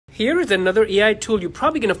Here is another AI tool you're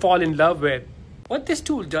probably going to fall in love with. What this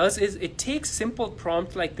tool does is it takes simple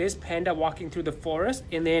prompts like this, panda walking through the forest,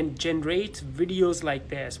 and then generates videos like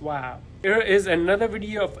this. Wow. Here is another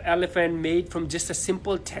video of elephant made from just a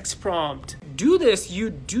simple text prompt. Do this,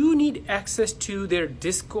 you do need access to their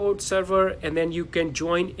Discord server, and then you can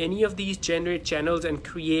join any of these generate channels and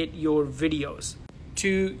create your videos.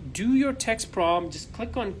 To do your text prompt, just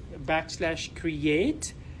click on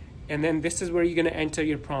 \create, and then this is where you're going to enter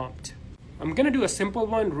your prompt. I'm going to do a simple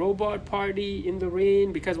one, robot party in the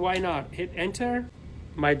rain, because why not? Hit enter.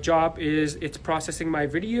 My job is it's processing my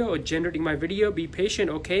video or generating my video. Be patient,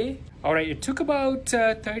 okay? All right, it took about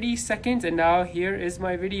 30 seconds and now here is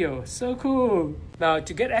my video. So cool. Now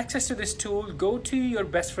to get access to this tool, go to your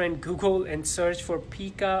best friend Google and search for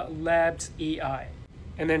Pika Labs AI.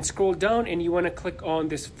 And then scroll down and you want to click on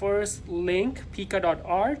this first link,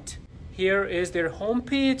 pika.art. Here is their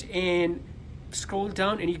homepage, and scroll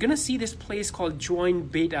down and you're gonna see this place called join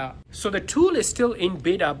beta. So the tool is still in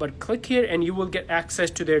beta, but click here and you will get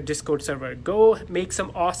access to their Discord server. Go make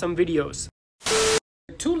some awesome videos.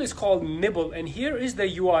 The tool is called Nibble, and here is the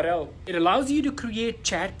URL. It allows you to create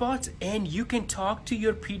chatbots and you can talk to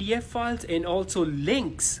your PDF files and also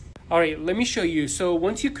links. All right, let me show you. So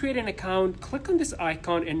once you create an account, click on this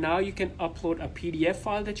icon and now you can upload a PDF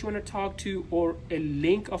file that you want to talk to, or a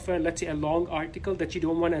link of a, let's say, a long article that you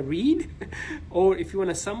don't want to read. Or if you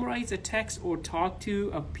want to summarize a text or talk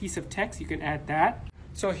to a piece of text, you can add that.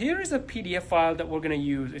 So here is a PDF file that we're going to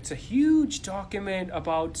use. It's a huge document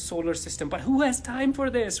about solar system, but who has time for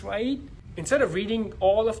this, right? Instead of reading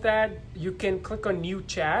all of that, you can click on new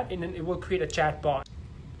chat and then it will create a chat bot.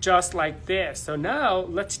 Just like this. So now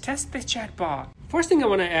let's test the chatbot. First thing I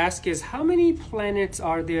want to ask is how many planets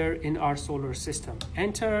are there in our solar system?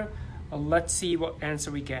 Enter. Let's see what answer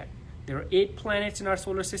we get. There are 8 planets in our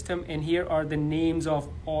solar system, and here are the names of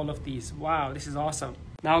all of these. Wow, this is awesome.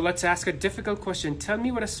 Now let's ask a difficult question. Tell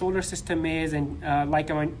me what a solar system is, and like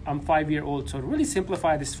I'm 5-year-old, so really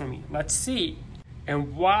simplify this for me. Let's see.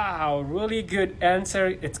 And wow, really good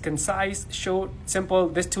answer. It's concise, short, simple.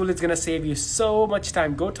 This tool is gonna save you so much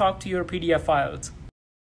time. Go talk to your PDF files.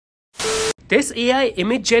 This AI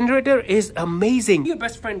image generator is amazing. Your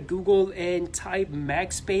best friend Google and type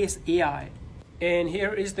MagSpace AI. And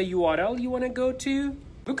here is the URL you wanna go to.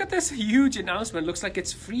 Look at this huge announcement. Looks like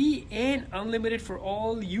it's free and unlimited for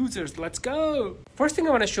all users. Let's go. First thing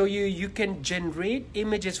I want to show you, you can generate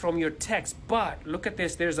images from your text, but look at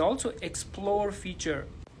this. There's also explore feature.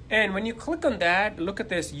 And when you click on that, look at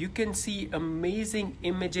this. You can see amazing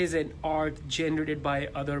images and art generated by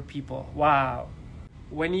other people. Wow.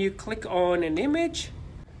 When you click on an image,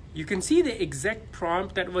 you can see the exact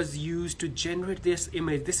prompt that was used to generate this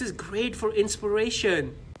image. This is great for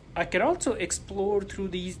inspiration. I can also explore through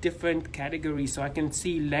these different categories. So I can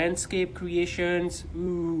see landscape creations.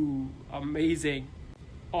 Ooh, amazing.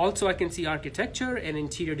 Also, I can see architecture and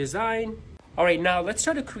interior design. All right, now let's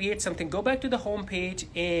try to create something. Go back to the home page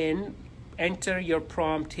and enter your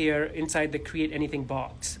prompt here inside the create anything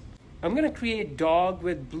box. I'm gonna create dog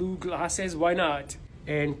with blue glasses. Why not?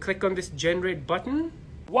 And click on this generate button.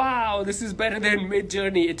 Wow, this is better than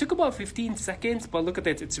Midjourney. It took about 15 seconds, but look at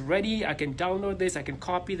this. It's ready. I can download this. I can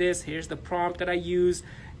copy this. Here's the prompt that I used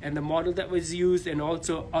and the model that was used, and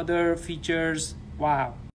also other features.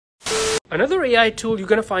 Wow. Another AI tool you're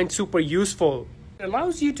going to find super useful. It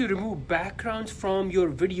allows you to remove backgrounds from your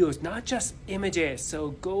videos, not just images.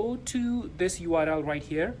 So go to this URL right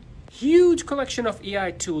here. Huge collection of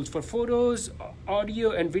AI tools for photos,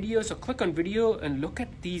 audio, and video. So click on video and look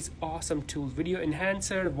at these awesome tools. Video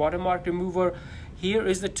enhancer, watermark remover. Here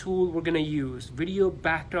is the tool we're gonna use. Video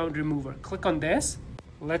background remover. Click on this.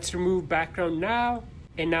 Let's remove background now.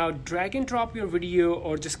 And now drag and drop your video,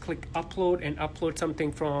 or just click upload and upload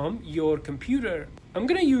something from your computer. I'm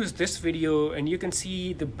gonna use this video and you can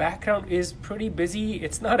see the background is pretty busy.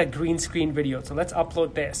 It's not a green screen video, so let's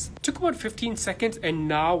upload this. Took about 15 seconds and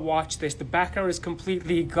now watch this. The background is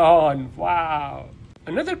completely gone. Wow.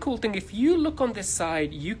 Another cool thing, if you look on this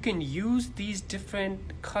side, you can use these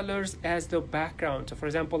different colors as the background. So for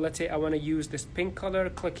example, let's say I wanna use this pink color,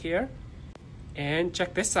 click here. And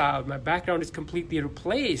check this out, my background is completely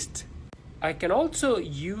replaced. I can also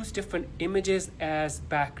use different images as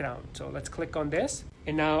background. So let's click on this.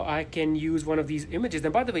 And now I can use one of these images.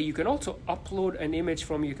 And by the way, you can also upload an image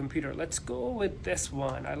from your computer. Let's go with this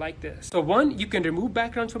one. I like this. So one, you can remove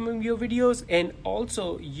backgrounds from your videos, and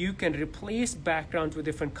also you can replace backgrounds with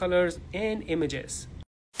different colors and images.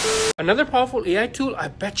 Another powerful AI tool I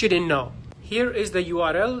bet you didn't know. Here is the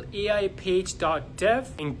URL,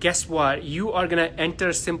 aipage.dev. And guess what? You are gonna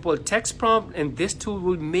enter simple text prompt and this tool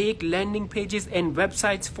will make landing pages and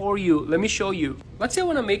websites for you. Let me show you. Let's say I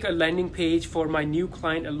wanna make a landing page for my new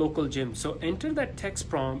client, a local gym. So enter that text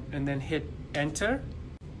prompt and then hit enter.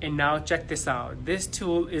 And now check this out. This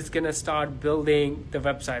tool is gonna start building the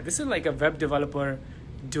website. This is like a web developer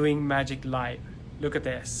doing magic live. Look at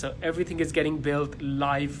this. So everything is getting built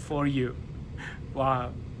live for you.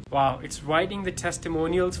 Wow. Wow, it's writing the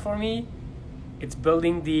testimonials for me. It's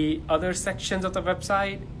building the other sections of the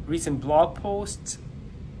website, recent blog posts.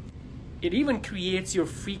 It even creates your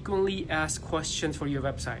frequently asked questions for your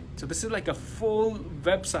website. So this is like a full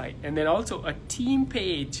website and then also a team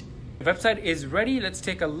page. The website is ready. Let's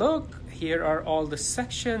take a look. Here are all the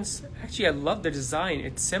sections. Actually, I love the design.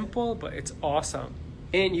 It's simple, but it's awesome.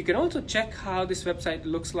 And you can also check how this website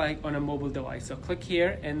looks like on a mobile device. So click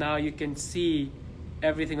here and now you can see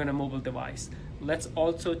everything on a mobile device. Let's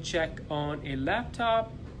also check on a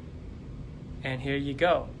laptop. And here you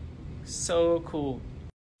go. So cool.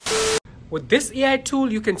 With this AI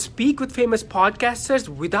tool, you can speak with famous podcasters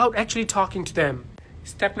without actually talking to them.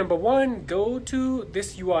 Step number 1, go to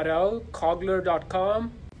this URL,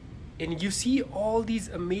 cogler.com. And you see all these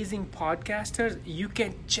amazing podcasters. You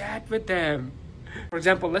can chat with them. For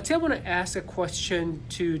example, let's say I want to ask a question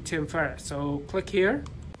to Tim Ferriss. So click here.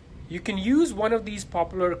 You can use one of these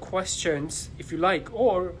popular questions if you like,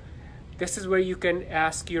 or this is where you can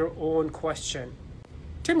ask your own question.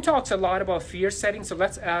 Tim talks a lot about fear setting, so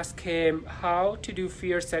let's ask him how to do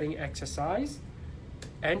fear setting exercise.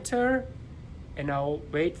 Enter, and I'll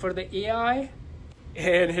wait for the AI.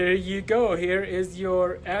 And here you go, here is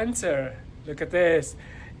your answer. Look at this.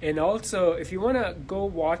 And also, if you want to go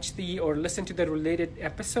watch or listen to the related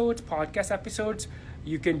episodes, podcast episodes,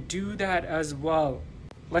 you can do that as well.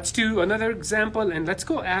 Let's do another example and let's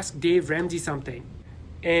go ask Dave Ramsey something.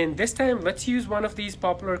 And this time, let's use one of these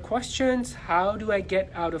popular questions. How do I get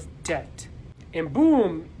out of debt? And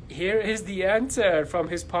boom, here is the answer from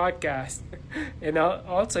his podcast. And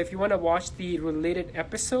also, if you want to watch the related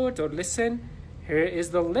episodes or listen, here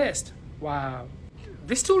is the list. Wow.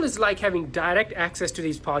 This tool is like having direct access to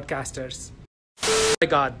these podcasters. Oh my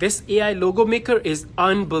God, this AI logo maker is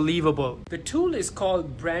unbelievable. The tool is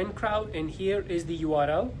called BrandCrowd and here is the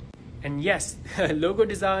URL. And yes, logo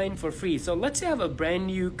design for free. So let's say I have a brand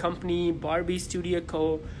new company, Barbie Studio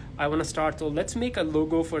Co. I want to start. So let's make a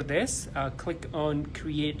logo for this. Click on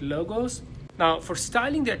create logos. Now for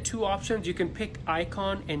styling, there are 2 options. You can pick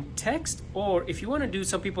icon and text, or if you want to do,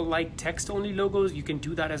 some people like text only logos, you can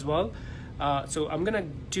do that as well. So I'm gonna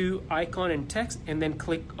do icon and text and then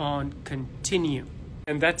click on continue.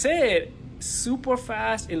 And that's it. Super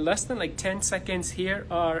fast, in less than like 10 seconds. Here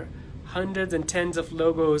are hundreds and tens of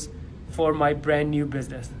logos for my brand new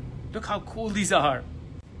business. Look how cool these are.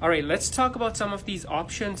 All right, let's talk about some of these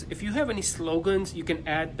options. If you have any slogans, you can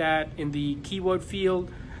add that in the keyword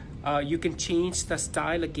field. You can change the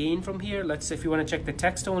style again from here. Let's say if you want to check the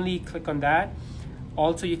text only, click on that.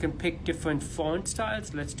 Also, you can pick different font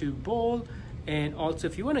styles. Let's do bold. And also,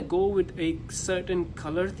 if you want to go with a certain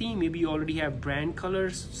color theme, maybe you already have brand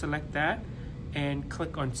colors, select that and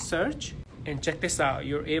click on search. And check this out.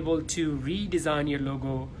 You're able to redesign your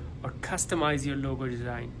logo or customize your logo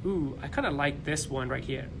design. Ooh, I kind of like this one right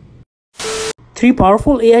here. 3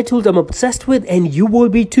 powerful AI tools I'm obsessed with, and you will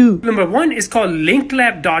be too. Number 1 is called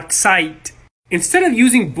linklab.site. Instead of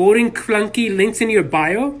using boring, clunky links in your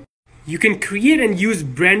bio, you can create and use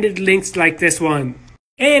branded links like this one.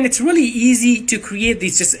 And it's really easy to create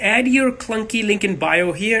these. Just add your clunky link in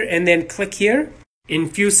bio here and then click here. In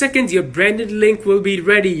few seconds, your branded link will be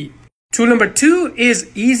ready. Tool number 2 is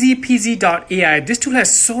easypeasy.ai. This tool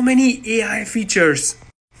has so many AI features.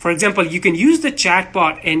 For example, you can use the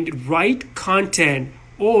chatbot and write content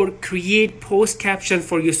or create post captions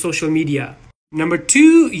for your social media. Number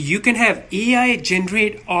 2, you can have AI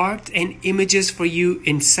generate art and images for you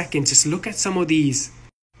in seconds. Just look at some of these.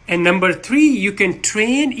 And number 3, you can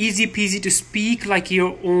train EasyPeasy to speak like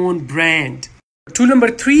your own brand. Tool number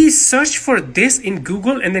 3, search for this in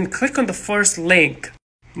Google and then click on the first link.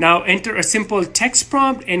 Now enter a simple text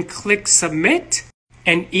prompt and click submit,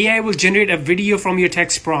 and AI will generate a video from your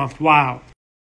text prompt. Wow.